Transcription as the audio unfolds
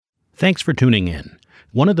Thanks for tuning in.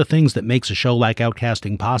 One of the things that makes a show like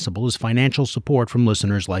Outcasting possible is financial support from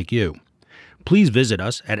listeners like you. Please visit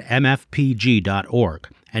us at mfpg.org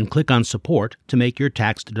and click on Support to make your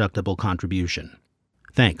tax-deductible contribution.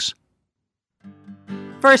 Thanks.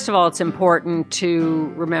 First of all, it's important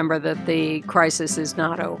to remember that the crisis is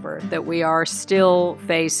not over, that we are still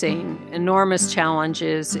facing enormous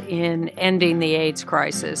challenges in ending the AIDS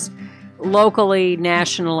crisis, locally,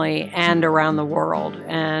 nationally, and around the world.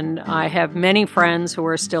 And I have many friends who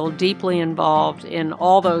are still deeply involved in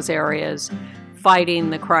all those areas,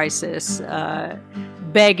 fighting the crisis,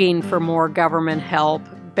 begging for more government help,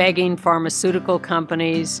 begging pharmaceutical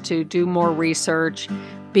companies to do more research,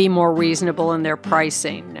 be more reasonable in their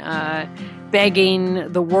pricing,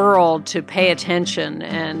 begging the world to pay attention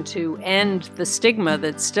and to end the stigma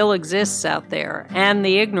that still exists out there and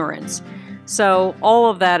the ignorance. So all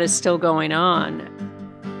of that is still going on.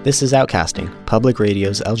 This is Outcasting, Public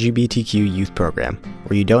Radio's LGBTQ youth program,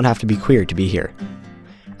 where you don't have to be queer to be here.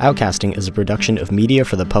 Outcasting is a production of Media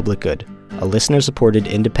for the Public Good, a listener-supported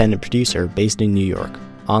independent producer based in New York,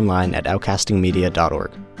 online at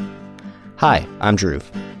outcastingmedia.org. Hi, I'm Dhruv.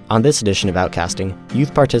 On this edition of Outcasting,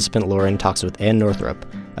 youth participant Lauren talks with Ann Northrup,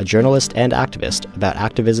 a journalist and activist, about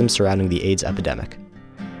activism surrounding the AIDS epidemic.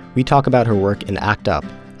 We talk about her work in ACT UP,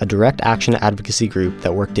 a direct action advocacy group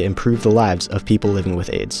that worked to improve the lives of people living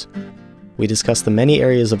with AIDS. We discuss the many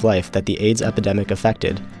areas of life that the AIDS epidemic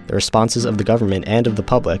affected, the responses of the government and of the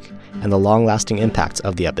public, and the long-lasting impacts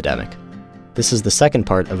of the epidemic. This is the second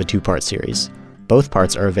part of a two-part series. Both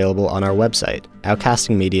parts are available on our website,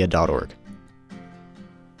 outcastingmedia.org.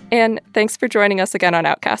 And thanks for joining us again on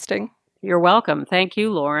Outcasting. You're welcome. Thank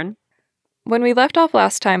you, Lauren. When we left off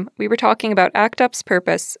last time, we were talking about ACT UP's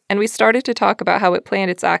purpose, and we started to talk about how it planned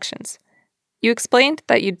its actions. You explained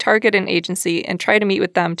that you'd target an agency and try to meet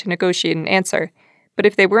with them to negotiate an answer, but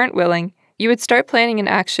if they weren't willing, you would start planning an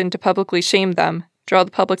action to publicly shame them, draw the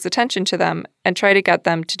public's attention to them, and try to get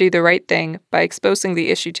them to do the right thing by exposing the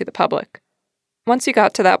issue to the public. Once you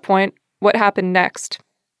got to that point, what happened next?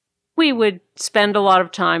 We would spend a lot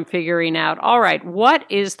of time figuring out, all right, what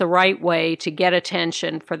is the right way to get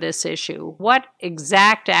attention for this issue? What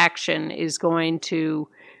exact action is going to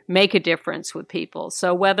make a difference with people?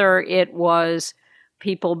 So whether it was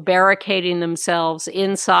people barricading themselves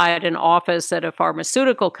inside an office at a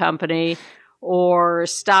pharmaceutical company, or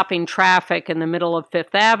stopping traffic in the middle of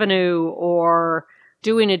Fifth Avenue, or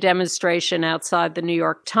doing a demonstration outside the New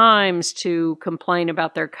York Times to complain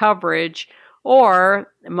about their coverage,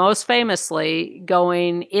 or, most famously,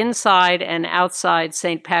 going inside and outside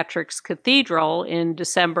St. Patrick's Cathedral in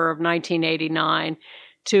December of 1989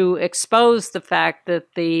 to expose the fact that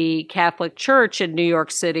the Catholic Church in New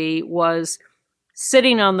York City was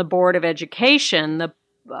sitting on the Board of Education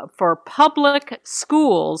for public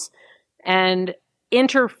schools and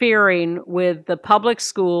interfering with the public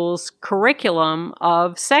schools' curriculum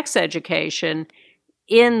of sex education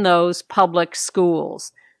in those public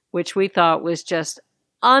schools, which we thought was just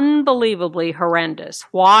unbelievably horrendous.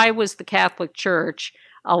 Why was the Catholic Church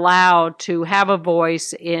allowed to have a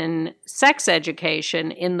voice in sex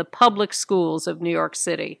education in the public schools of New York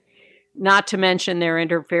City? Not to mention their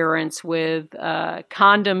interference with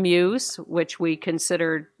condom use, which we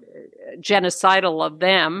considered genocidal of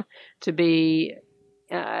them to be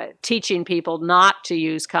teaching people not to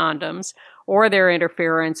use condoms, or their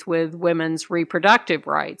interference with women's reproductive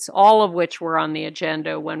rights, all of which were on the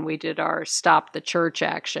agenda when we did our Stop the Church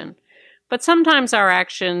action. But sometimes our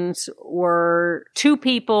actions were two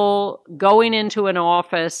people going into an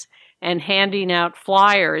office and handing out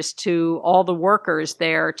flyers to all the workers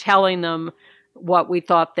there, telling them what we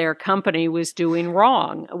thought their company was doing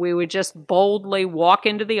wrong. We would just boldly walk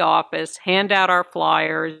into the office, hand out our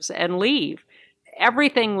flyers, and leave.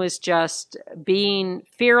 Everything was just being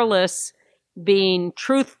fearless, being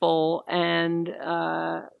truthful, and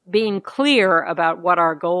being clear about what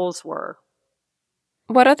our goals were.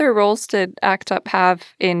 What other roles did ACT UP have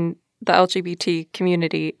in the LGBT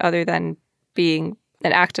community other than being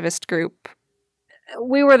an activist group?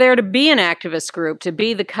 We were there to be an activist group, to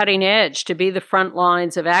be the cutting edge, to be the front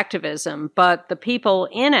lines of activism. But the people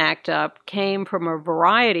in ACT UP came from a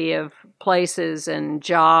variety of places and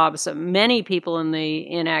jobs. Many people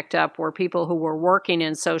in ACT UP were people who were working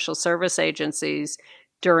in social service agencies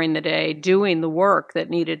during the day, doing the work that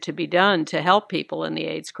needed to be done to help people in the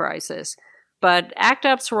AIDS crisis. But ACT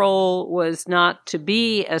UP's role was not to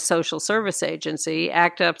be a social service agency.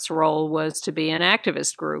 ACT UP's role was to be an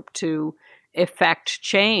activist group, to effect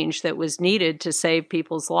change that was needed to save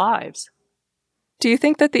people's lives. Do you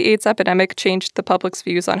think that the AIDS epidemic changed the public's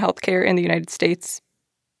views on healthcare in the United States?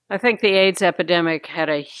 I think the AIDS epidemic had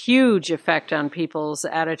a huge effect on people's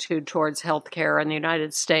attitude towards healthcare in the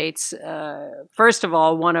United States. First of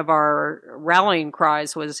all, one of our rallying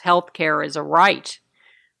cries was healthcare is a right.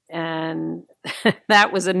 And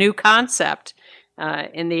that was a new concept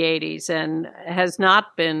in the 80s and has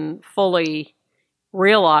not been fully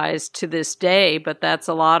realized to this day, but that's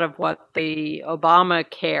a lot of what the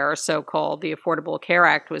Obamacare, so-called, the Affordable Care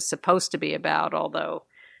Act, was supposed to be about, although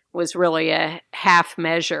was really a half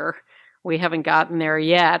measure. We haven't gotten there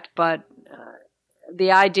yet, but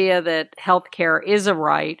the idea that healthcare is a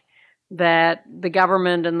right, that the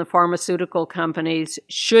government and the pharmaceutical companies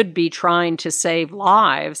should be trying to save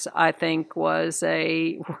lives, I think was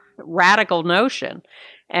a radical notion.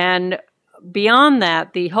 And beyond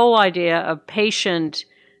that, the whole idea of patient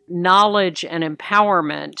knowledge and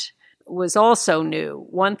empowerment was also new.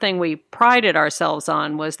 One thing we prided ourselves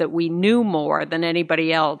on was that we knew more than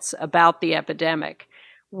anybody else about the epidemic.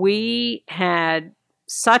 We had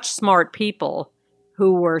such smart people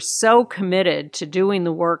who were so committed to doing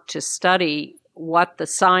the work to study what the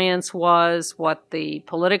science was, what the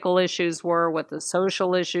political issues were, what the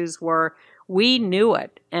social issues were. We knew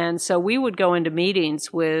it. And so we would go into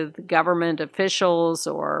meetings with government officials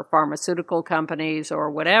or pharmaceutical companies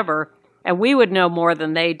or whatever, and we would know more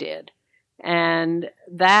than they did. And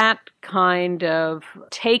that kind of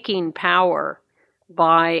taking power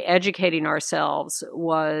by educating ourselves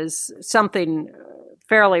was something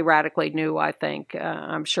fairly radically new, I think.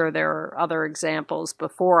 I'm sure there are other examples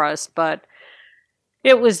before us, but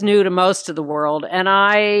it was new to most of the world. And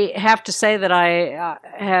I have to say that I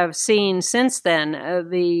have seen since then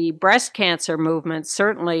the breast cancer movement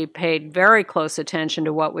certainly paid very close attention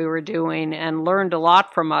to what we were doing and learned a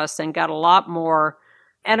lot from us and got a lot more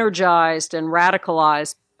energized and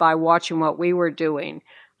radicalized by watching what we were doing.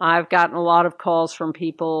 I've gotten a lot of calls from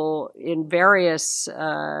people in various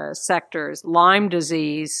sectors. Lyme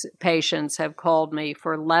disease patients have called me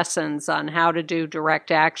for lessons on how to do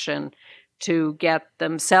direct action to get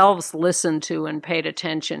themselves listened to and paid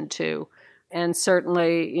attention to. And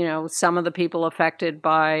certainly, some of the people affected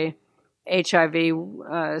by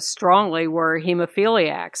HIV strongly were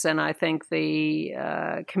hemophiliacs. And I think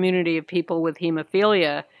the community of people with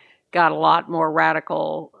hemophilia got a lot more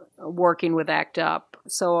radical working with ACT UP.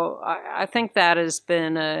 So I think that has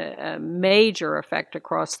been a major effect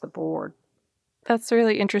across the board. That's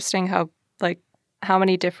really interesting how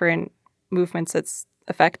many different movements it's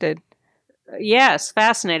affected. Yes,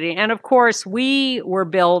 fascinating. And of course, we were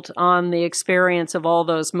built on the experience of all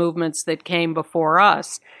those movements that came before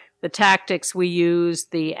us. The tactics we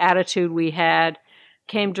used, the attitude we had,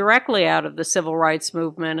 came directly out of the civil rights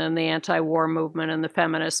movement and the anti-war movement and the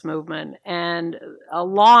feminist movement. And a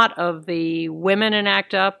lot of the women in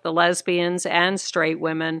ACT UP, the lesbians and straight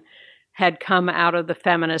women, had come out of the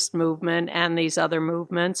feminist movement and these other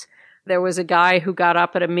movements. There was a guy who got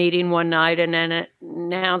up at a meeting one night and then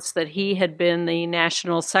announced that he had been the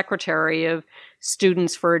national secretary of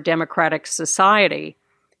Students for a Democratic Society.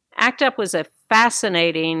 ACT UP was a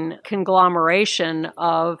fascinating conglomeration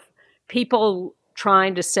of people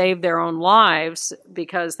trying to save their own lives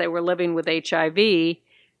because they were living with HIV,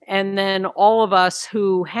 and then all of us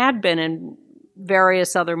who had been in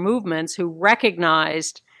various other movements who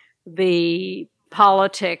recognized the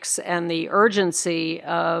politics and the urgency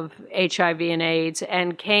of HIV and AIDS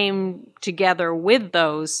and came together with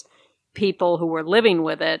those people who were living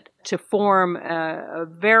with it to form a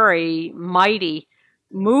very mighty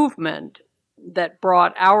movement that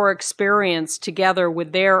brought our experience together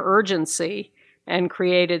with their urgency and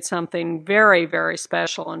created something very, very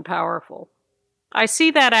special and powerful. I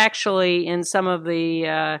see that actually in some of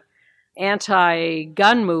the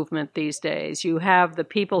anti-gun movement these days. You have the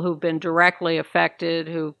people who've been directly affected,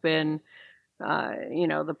 who've been,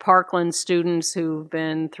 the Parkland students who've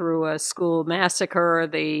been through a school massacre,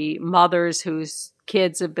 the mothers whose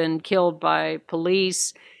kids have been killed by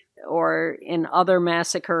police or in other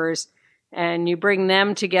massacres. And you bring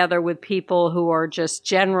them together with people who are just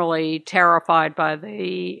generally terrified by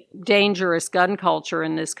the dangerous gun culture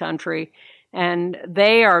in this country. And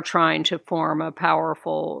they are trying to form a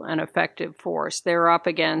powerful and effective force. They're up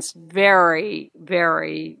against very,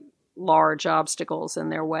 very large obstacles in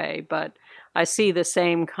their way. But I see the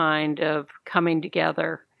same kind of coming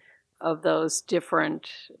together of those different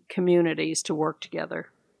communities to work together.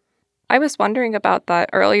 I was wondering about that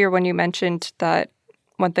earlier when you mentioned that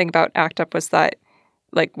one thing about ACT UP was that,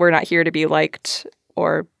 we're not here to be liked,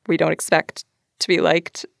 or we don't expect to be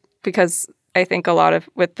liked, because I think a lot of,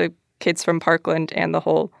 with the kids from Parkland and the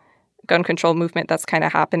whole gun control movement that's kind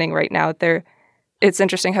of happening right now, it's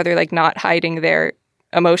interesting how they're, not hiding their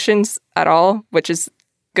emotions at all, which is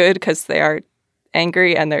good because they are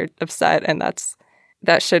angry and they're upset, and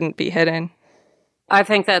that shouldn't be hidden. I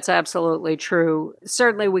think that's absolutely true.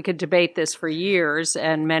 Certainly we could debate this for years,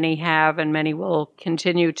 and many have, and many will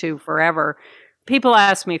continue to forever. People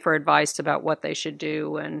ask me for advice about what they should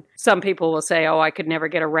do, and some people will say, oh, I could never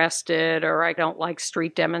get arrested, or I don't like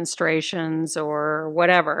street demonstrations, or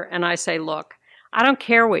whatever. And I say, look, I don't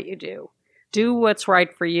care what you do. Do what's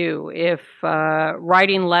right for you. If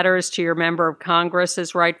writing letters to your member of Congress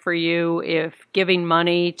is right for you, if giving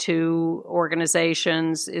money to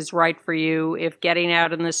organizations is right for you, if getting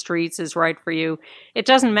out in the streets is right for you, it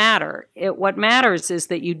doesn't matter. What matters is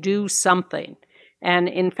that you do something. And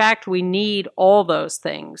in fact, we need all those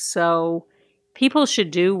things. So people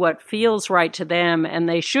should do what feels right to them, and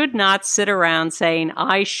they should not sit around saying,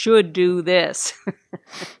 I should do this.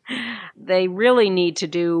 They really need to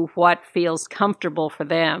do what feels comfortable for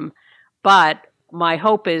them. But my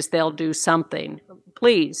hope is they'll do something.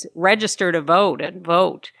 Please register to vote and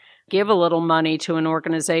vote. Give a little money to an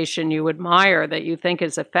organization you admire that you think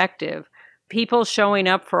is effective. People showing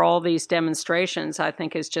up for all these demonstrations, I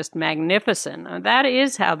think, is just magnificent. That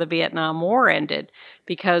is how the Vietnam War ended,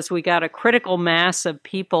 because we got a critical mass of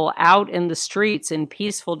people out in the streets in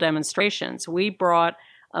peaceful demonstrations. We brought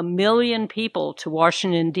 1 million people to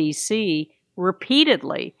Washington, D.C.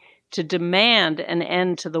 repeatedly to demand an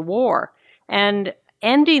end to the war. And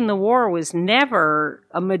ending the war was never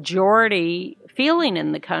a majority feeling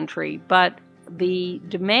in the country, but the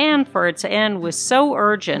demand for its end was so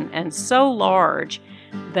urgent and so large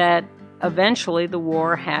that eventually the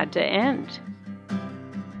war had to end.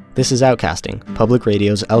 This is Outcasting, Public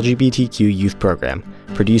Radio's LGBTQ youth program,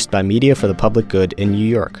 produced by Media for the Public Good in New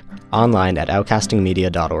York, online at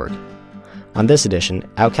outcastingmedia.org. On this edition,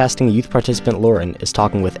 Outcasting youth participant Lauren is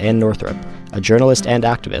talking with Ann Northrup, a journalist and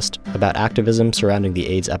activist, about activism surrounding the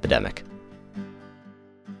AIDS epidemic.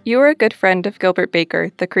 You were a good friend of Gilbert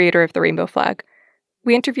Baker, the creator of the rainbow flag.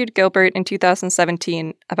 We interviewed Gilbert in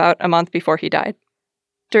 2017, about a month before he died.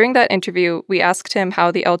 During that interview, we asked him how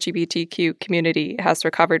the LGBTQ community has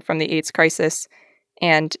recovered from the AIDS crisis,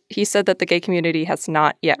 and he said that the gay community has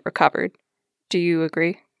not yet recovered. Do you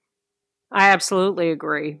agree? I absolutely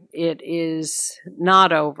agree. It is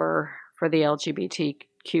not over for the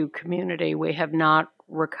LGBTQ community. We have not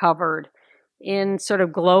recovered in sort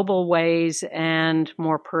of global ways and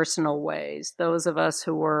more personal ways. Those of us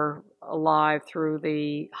who were alive through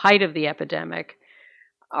the height of the epidemic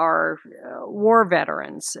are war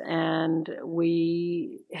veterans, and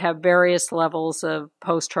we have various levels of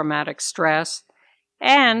post-traumatic stress.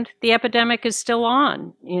 And the epidemic is still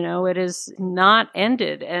on. It is not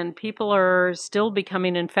ended, and people are still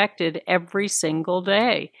becoming infected every single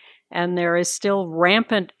day. And there is still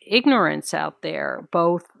rampant ignorance out there,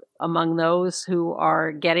 both among those who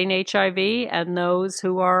are getting HIV and those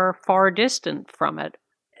who are far distant from it.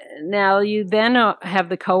 Now, you then have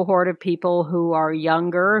the cohort of people who are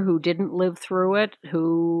younger, who didn't live through it,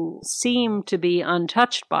 who seem to be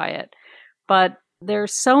untouched by it. But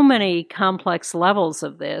there's so many complex levels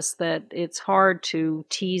of this that it's hard to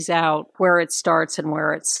tease out where it starts and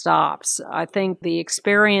where it stops. I think the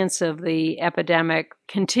experience of the epidemic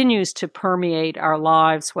continues to permeate our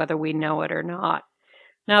lives, whether we know it or not.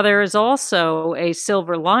 Now, there is also a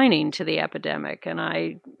silver lining to the epidemic, and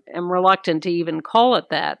I am reluctant to even call it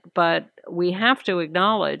that, but we have to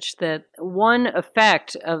acknowledge that one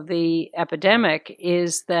effect of the epidemic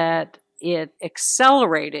is that it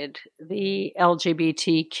accelerated the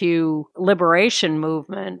LGBTQ liberation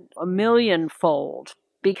movement 1,000,000-fold,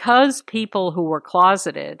 because people who were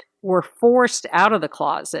closeted were forced out of the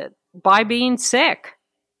closet by being sick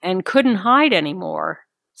and couldn't hide anymore.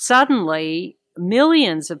 Suddenly,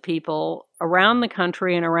 millions of people around the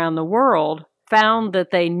country and around the world found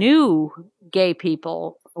that they knew gay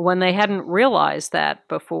people when they hadn't realized that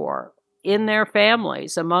before, in their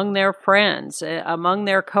families, among their friends, among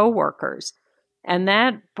their coworkers. And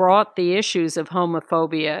that brought the issues of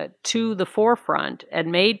homophobia to the forefront and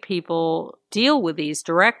made people deal with these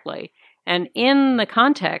directly. And in the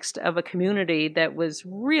context of a community that was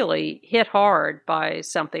really hit hard by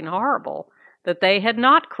something horrible that they had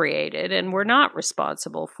not created and were not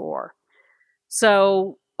responsible for.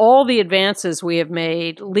 So all the advances we have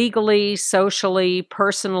made legally, socially,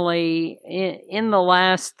 personally in the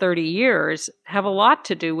last 30 years have a lot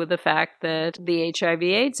to do with the fact that the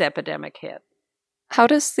HIV/AIDS epidemic hit. How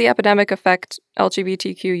does the epidemic affect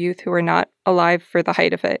LGBTQ youth who are not alive for the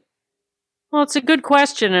height of it? Well, it's a good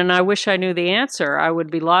question, and I wish I knew the answer. I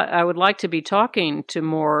would like to be talking to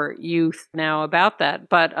more youth now about that,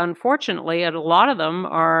 but unfortunately, a lot of them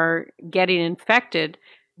are getting infected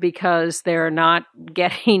because they're not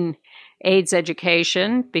getting AIDS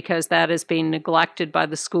education, because that is being neglected by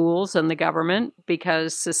the schools and the government,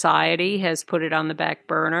 because society has put it on the back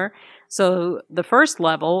burner. So the first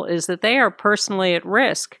level is that they are personally at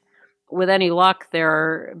risk. With any luck,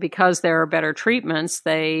 because there are better treatments,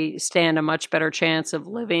 they stand a much better chance of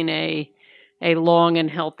living a long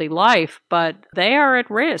and healthy life, but they are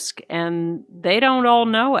at risk and they don't all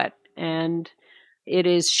know it. And it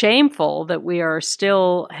is shameful that we are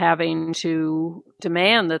still having to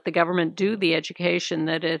demand that the government do the education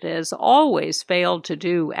that it has always failed to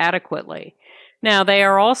do adequately. Now, they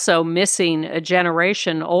are also missing a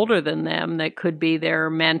generation older than them that could be their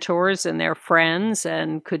mentors and their friends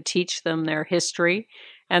and could teach them their history.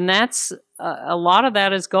 And that's a lot of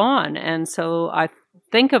that is gone. And so I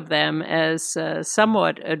think of them as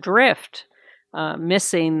somewhat adrift,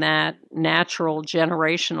 missing that natural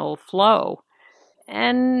generational flow.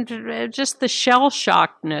 And just the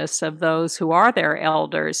shell-shockedness of those who are their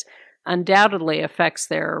elders undoubtedly affects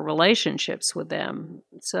their relationships with them.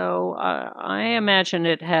 So I imagine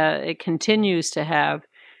it continues to have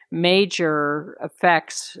major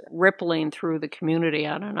effects rippling through the community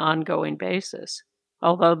on an ongoing basis,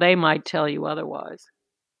 although they might tell you otherwise.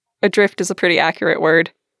 Adrift is a pretty accurate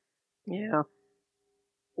word. Yeah.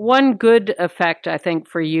 One good effect, I think,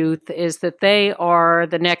 for youth is that they are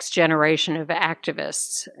the next generation of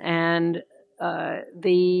activists. And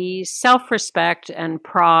the self-respect and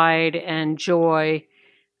pride and joy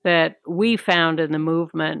that we found in the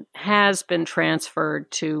movement has been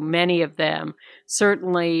transferred to many of them.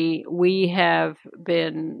 Certainly, we have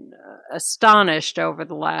been astonished over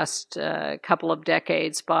the last couple of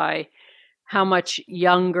decades by how much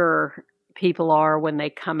younger people are when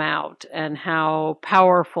they come out and how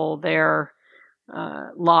powerful their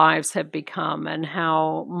lives have become and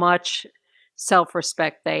how much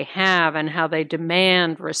self-respect they have and how they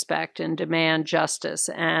demand respect and demand justice.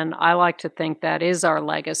 And I like to think that is our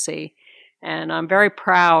legacy. And I'm very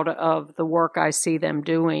proud of the work I see them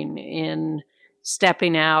doing in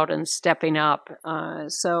stepping out and stepping up.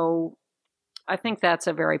 So I think that's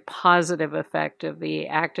a very positive effect of the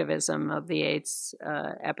activism of the AIDS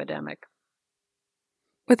epidemic.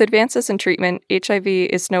 With advances in treatment, HIV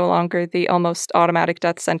is no longer the almost automatic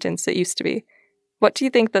death sentence it used to be. What do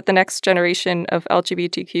you think that the next generation of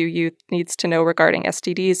LGBTQ youth needs to know regarding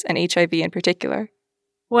STDs and HIV in particular?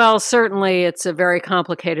 Well, certainly it's a very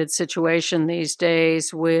complicated situation these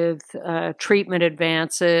days with treatment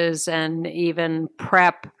advances and even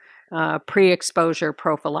PrEP, pre-exposure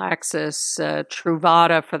prophylaxis,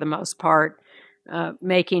 Truvada for the most part,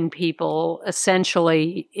 making people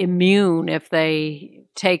essentially immune if they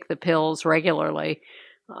take the pills regularly.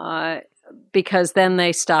 Because then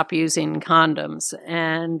they stop using condoms.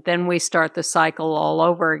 And then we start the cycle all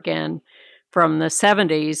over again from the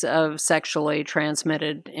 70s of sexually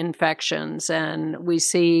transmitted infections. And we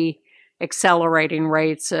see accelerating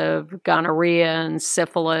rates of gonorrhea and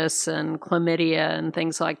syphilis and chlamydia and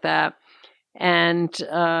things like that. And,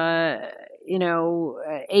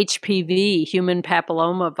 HPV, human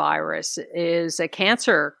papillomavirus, is a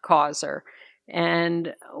cancer causer.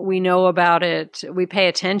 And we know about it, we pay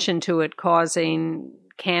attention to it causing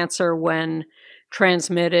cancer when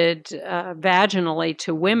transmitted vaginally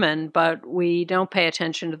to women, but we don't pay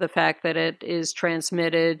attention to the fact that it is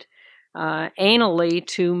transmitted anally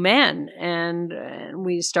to men. And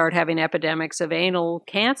we start having epidemics of anal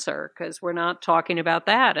cancer because we're not talking about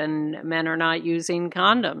that, and men are not using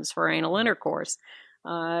condoms for anal intercourse.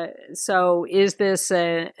 So is this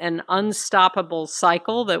an unstoppable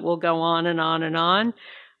cycle that will go on and on and on?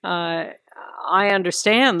 I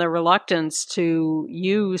understand the reluctance to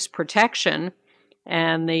use protection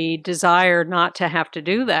and the desire not to have to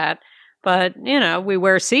do that. But, we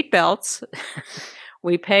wear seatbelts.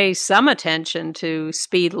 We pay some attention to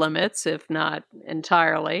speed limits, if not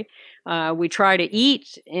entirely. We try to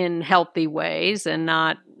eat in healthy ways and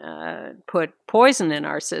not put poison in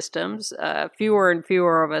our systems. Fewer and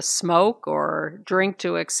fewer of us smoke or drink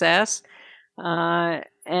to excess.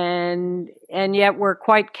 And yet we're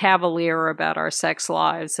quite cavalier about our sex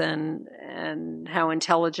lives and how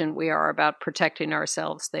intelligent we are about protecting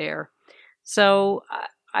ourselves there. So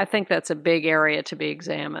I think that's a big area to be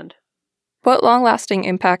examined. What long-lasting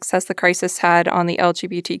impacts has the crisis had on the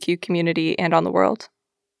LGBTQ community and on the world?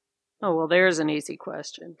 Oh, well, there's an easy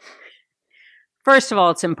question. First of all,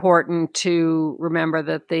 it's important to remember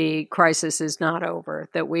that the crisis is not over,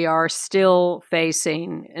 that we are still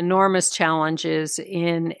facing enormous challenges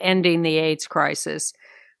in ending the AIDS crisis,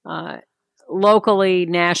 locally,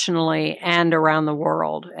 nationally, and around the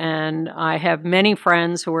world. And I have many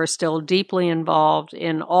friends who are still deeply involved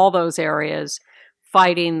in all those areas,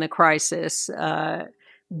 fighting the crisis.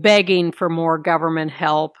 begging for more government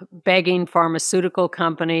help, begging pharmaceutical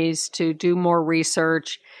companies to do more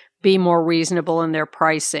research, be more reasonable in their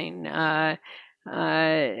pricing,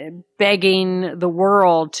 begging the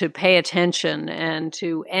world to pay attention and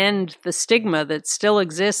to end the stigma that still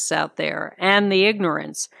exists out there and the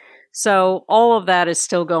ignorance. So all of that is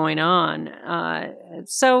still going on.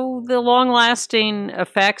 So the long-lasting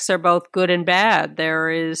effects are both good and bad. There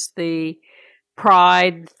is the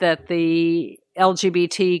pride that the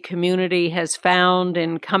LGBT community has found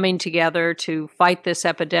in coming together to fight this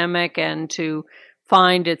epidemic and to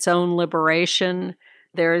find its own liberation.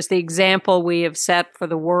 There is the example we have set for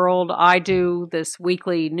the world. I do this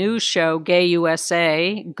weekly news show, Gay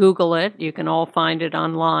USA. Google it. You can all find it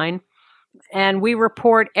online. And we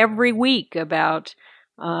report every week about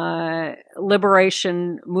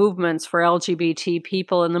liberation movements for LGBT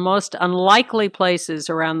people in the most unlikely places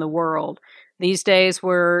around the world. These days,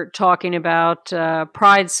 we're talking about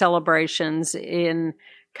pride celebrations in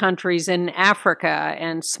countries in Africa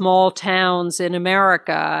and small towns in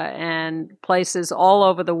America and places all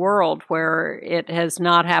over the world where it has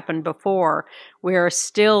not happened before. We are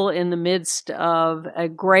still in the midst of a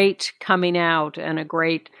great coming out and a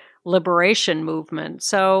great liberation movement.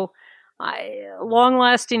 So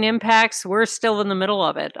long-lasting impacts, we're still in the middle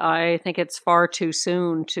of it. I think it's far too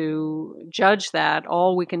soon to judge that.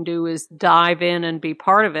 All we can do is dive in and be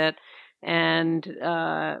part of it and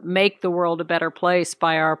make the world a better place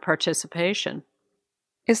by our participation.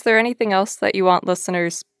 Is there anything else that you want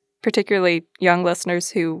listeners, particularly young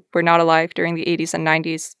listeners who were not alive during the 80s and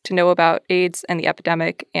 90s, to know about AIDS and the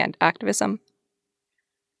epidemic and activism?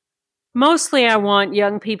 Mostly I want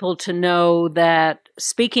young people to know that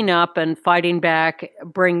speaking up and fighting back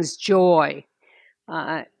brings joy.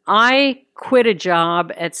 I quit a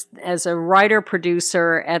job as a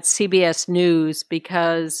writer-producer at CBS News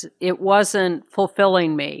because it wasn't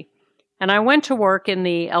fulfilling me. And I went to work in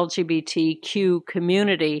the LGBTQ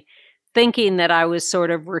community thinking that I was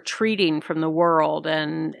sort of retreating from the world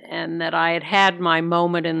and that I had had my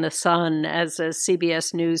moment in the sun as a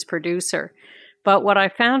CBS News producer. But what I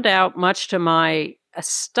found out, much to my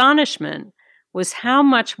astonishment, was how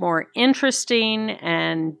much more interesting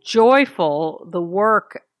and joyful the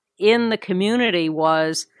work in the community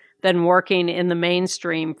was than working in the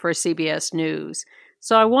mainstream for CBS News.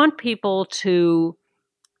 So I want people to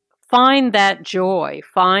find that joy,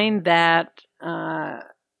 find that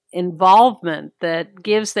involvement that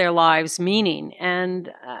gives their lives meaning. And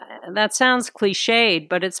that sounds cliched,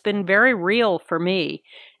 but it's been very real for me.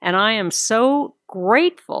 And I am so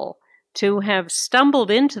grateful to have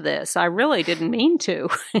stumbled into this. I really didn't mean to.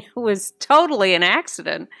 It was totally an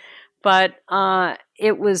accident. But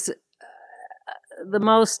it was the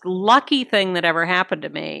most lucky thing that ever happened to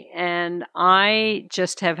me. And I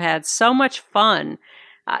just have had so much fun.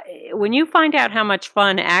 When you find out how much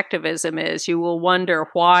fun activism is, you will wonder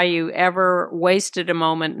why you ever wasted a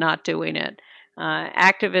moment not doing it.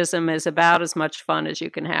 Activism is about as much fun as you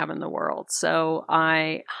can have in the world. So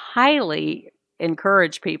I highly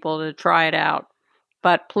encourage people to try it out.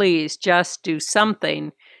 But please just do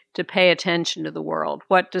something to pay attention to the world.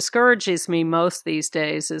 What discourages me most these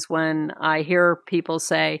days is when I hear people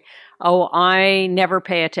say, oh, I never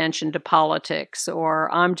pay attention to politics,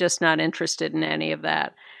 or I'm just not interested in any of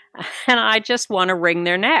that. And I just want to wring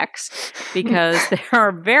their necks because there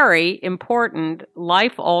are very important,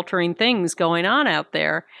 life-altering things going on out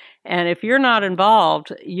there. And if you're not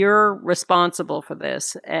involved, you're responsible for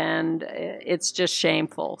this. And it's just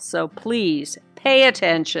shameful. So please pay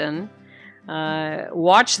attention,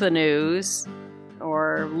 watch the news,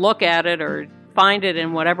 or look at it, or find it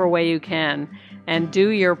in whatever way you can. And do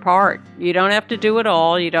your part. You don't have to do it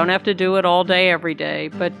all. You don't have to do it all day, every day.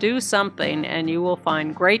 But do something, and you will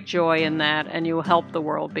find great joy in that, and you will help the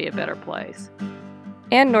world be a better place.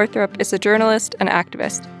 Anne Northrup is a journalist and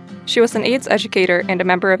activist. She was an AIDS educator and a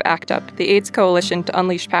member of ACT UP, the AIDS Coalition to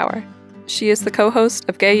Unleash Power. She is the co-host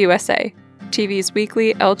of Gay USA, TV's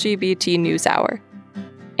weekly LGBT news hour.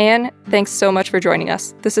 Anne, thanks so much for joining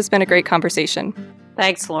us. This has been a great conversation.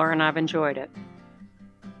 Thanks, Lauren. I've enjoyed it.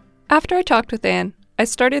 After I talked with Anne, I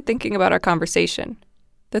started thinking about our conversation.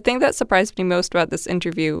 The thing that surprised me most about this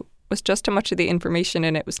interview was just how much of the information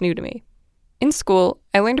in it was new to me. In school,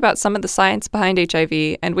 I learned about some of the science behind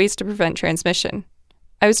HIV and ways to prevent transmission.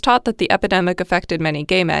 I was taught that the epidemic affected many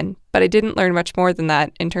gay men, but I didn't learn much more than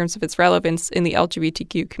that in terms of its relevance in the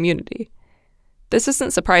LGBTQ community. This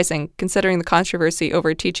isn't surprising, considering the controversy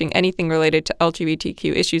over teaching anything related to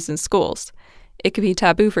LGBTQ issues in schools. It can be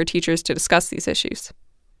taboo for teachers to discuss these issues.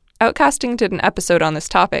 Outcasting did an episode on this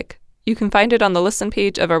topic. You can find it on the listen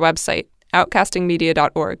page of our website,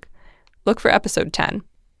 outcastingmedia.org. Look for episode 10.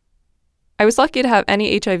 I was lucky to have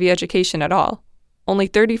any HIV education at all. Only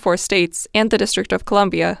 34 states and the District of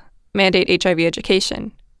Columbia mandate HIV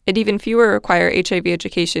education, and even fewer require HIV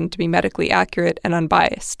education to be medically accurate and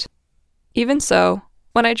unbiased. Even so,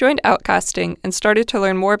 when I joined Outcasting and started to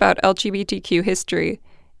learn more about LGBTQ history,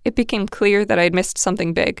 it became clear that I'd missed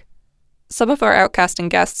something big. Some of our Outcasting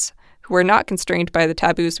guests, who were not constrained by the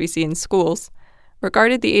taboos we see in schools,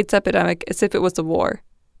 regarded the AIDS epidemic as if it was a war.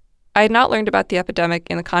 I had not learned about the epidemic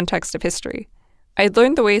in the context of history. I had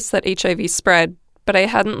learned the ways that HIV spread, but I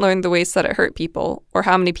hadn't learned the ways that it hurt people or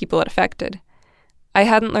how many people it affected. I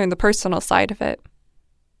hadn't learned the personal side of it.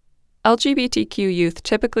 LGBTQ youth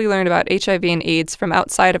typically learn about HIV and AIDS from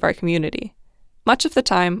outside of our community. Much of the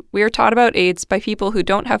time, we are taught about AIDS by people who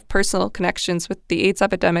don't have personal connections with the AIDS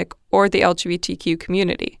epidemic or the LGBTQ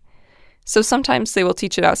community. So sometimes they will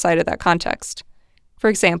teach it outside of that context. For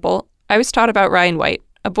example, I was taught about Ryan White,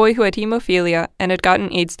 a boy who had hemophilia and had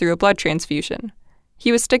gotten AIDS through a blood transfusion.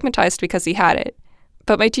 He was stigmatized because he had it,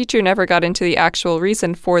 but my teacher never got into the actual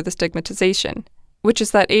reason for the stigmatization, which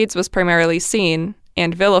is that AIDS was primarily seen,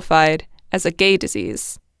 and vilified, as a gay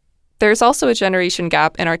disease. There is also a generation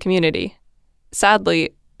gap in our community.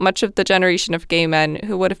 Sadly, much of the generation of gay men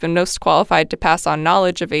who would have been most qualified to pass on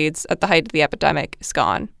knowledge of AIDS at the height of the epidemic is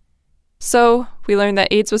gone. So, we learned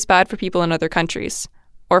that AIDS was bad for people in other countries,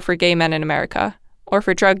 or for gay men in America, or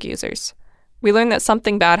for drug users. We learned that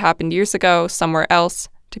something bad happened years ago, somewhere else,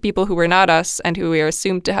 to people who were not us and who we are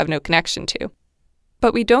assumed to have no connection to.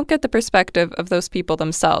 But we don't get the perspective of those people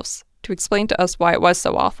themselves to explain to us why it was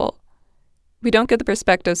so awful. We don't get the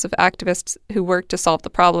perspectives of activists who work to solve the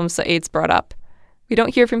problems that AIDS brought up. We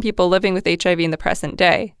don't hear from people living with HIV in the present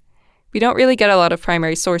day. We don't really get a lot of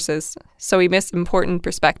primary sources, so we miss important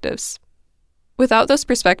perspectives. Without those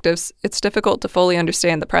perspectives, it's difficult to fully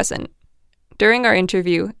understand the present. During our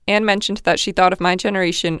interview, Anne mentioned that she thought of my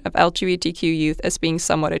generation of LGBTQ youth as being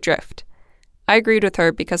somewhat adrift. I agreed with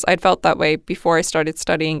her because I'd felt that way before I started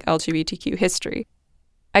studying LGBTQ history.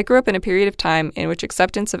 I grew up in a period of time in which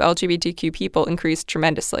acceptance of LGBTQ people increased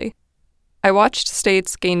tremendously. I watched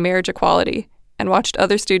states gain marriage equality, and watched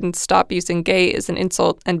other students stop using gay as an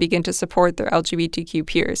insult and begin to support their LGBTQ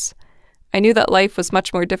peers. I knew that life was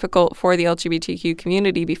much more difficult for the LGBTQ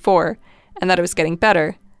community before, and that it was getting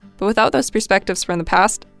better, but without those perspectives from the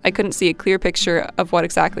past, I couldn't see a clear picture of what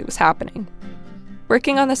exactly was happening.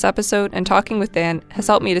 Working on this episode and talking with Dan has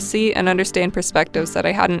helped me to see and understand perspectives that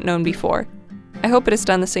I hadn't known before. I hope it has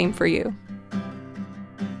done the same for you.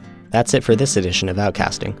 That's it for this edition of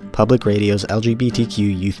Outcasting, Public Radio's LGBTQ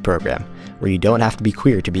youth program, where you don't have to be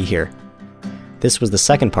queer to be here. This was the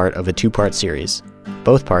second part of a two-part series.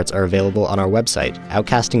 Both parts are available on our website,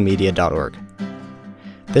 outcastingmedia.org.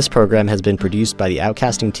 This program has been produced by the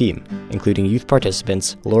Outcasting team, including youth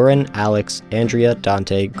participants Lauren, Alex, Andrea,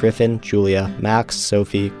 Dante, Griffin, Julia, Max,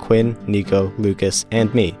 Sophie, Quinn, Nico, Lucas,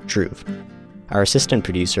 and me, Dhruv. Our assistant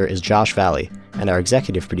producer is Josh Valley, and our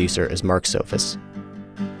executive producer is Mark Sophis.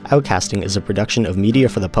 Outcasting is a production of Media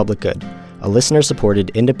for the Public Good, a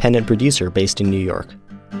listener-supported independent producer based in New York.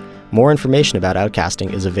 More information about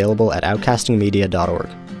Outcasting is available at outcastingmedia.org.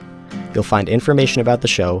 You'll find information about the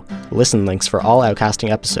show, listen links for all Outcasting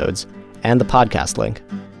episodes, and the podcast link.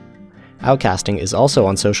 Outcasting is also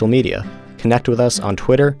on social media. Connect with us on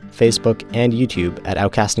Twitter, Facebook, and YouTube at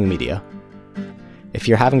Outcasting Media. If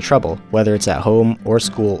you're having trouble, whether it's at home or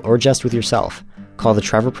school or just with yourself, call the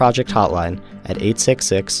Trevor Project hotline at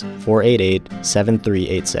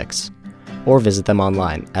 866-488-7386, or visit them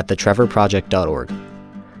online at thetrevorproject.org.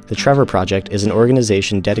 The Trevor Project is an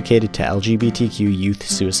organization dedicated to LGBTQ youth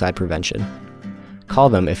suicide prevention. Call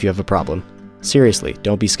them if you have a problem. Seriously,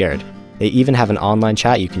 don't be scared. They even have an online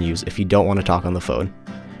chat you can use if you don't want to talk on the phone.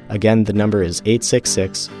 Again, the number is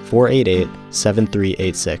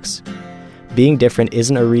 866-488-7386. Being different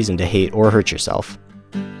isn't a reason to hate or hurt yourself.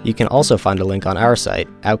 You can also find a link on our site,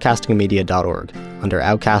 outcastingmedia.org, under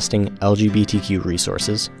Outcasting LGBTQ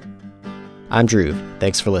Resources. I'm Dhruv.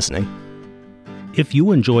 Thanks for listening. If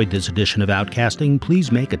you enjoyed this edition of Outcasting,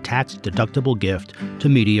 please make a tax-deductible gift to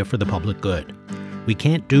Media for the Public Good. We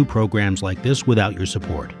can't do programs like this without your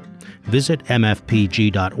support. Visit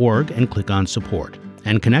mfpg.org and click on Support,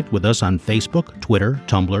 and connect with us on Facebook, Twitter,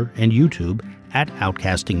 Tumblr, and YouTube at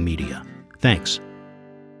Outcasting Media. Thanks.